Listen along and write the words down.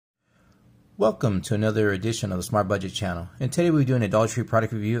Welcome to another edition of the Smart Budget channel, and today we're doing a Dollar Tree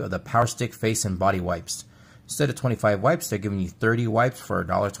product review of the Power Stick Face and Body Wipes. Instead of 25 wipes, they're giving you 30 wipes for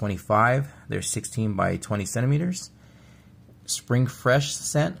 $1.25. They're 16 by 20 centimeters. Spring Fresh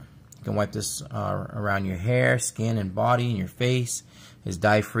scent. You can wipe this around your hair, skin, and body, and your face. It's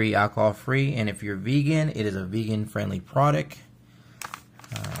dye-free, alcohol-free, and if you're vegan, it is a vegan-friendly product.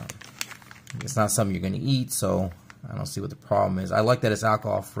 It's not something you're going to eat, so I don't see what the problem is. I like that it's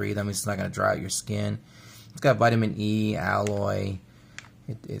alcohol free. That means it's not going to dry out your skin. It's got vitamin E, aloe.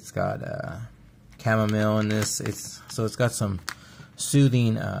 It's got chamomile in this. So it's got some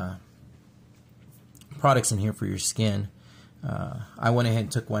soothing products in here for your skin. I went ahead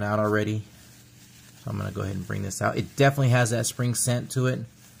and took one out already. So I'm going to go ahead and bring this out. It definitely has that spring scent to it.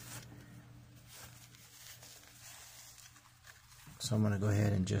 So I'm going to go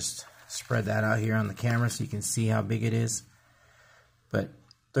ahead and just spread that out here on the camera so you can see how big it is. But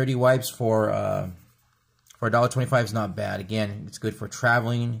 30 wipes for $1.25 is not bad. Again, it's good for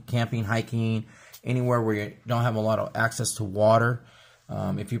traveling, camping, hiking, anywhere where you don't have a lot of access to water.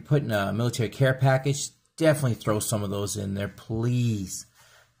 If you're putting a military care package, definitely throw some of those in there. Please,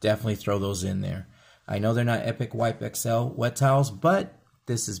 definitely throw those in there. I know they're not Epic Wipe XL wet towels, but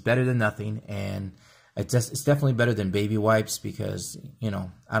this is better than nothing, and it's definitely better than baby wipes because, you know,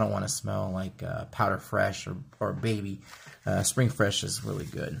 I don't want to smell like Powder Fresh or baby. Spring Fresh is really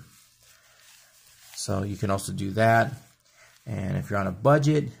good. So you can also do that. And if you're on a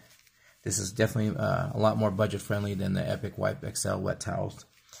budget, this is definitely a lot more budget friendly than the Epic Wipe XL wet towels.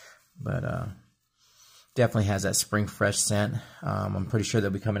 But definitely has that Spring Fresh scent. I'm pretty sure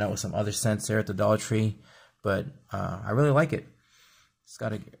they'll be coming out with some other scents there at the Dollar Tree, but I really like it. It's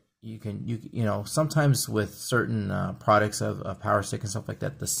got a you know, sometimes with certain products of Power Stick and stuff like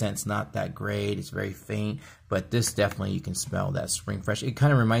that, the scent's not that great. It's very faint, but this definitely you can smell that Spring Fresh. It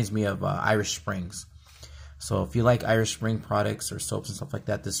kind of reminds me of Irish Springs. So if you like Irish Spring products or soaps and stuff like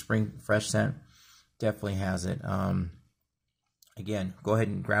that, the Spring Fresh scent definitely has it. Again, go ahead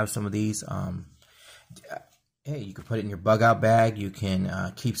and grab some of these. Hey, you can put it in your bug out bag. You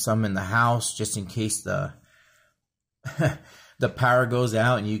can keep some in the house just in case the the power goes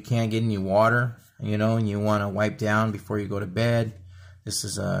out and you can't get any water, you know, and you want to wipe down before you go to bed. This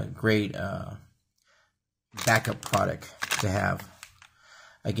is a great backup product to have.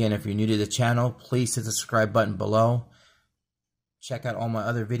 Again, if you're new to the channel, please hit the subscribe button below. Check out all my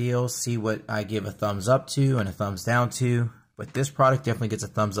other videos. See what I give a thumbs up to and a thumbs down to. But this product definitely gets a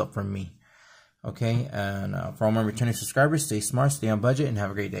thumbs up from me. Okay, and for all my returning subscribers, stay smart, stay on budget, and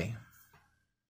have a great day.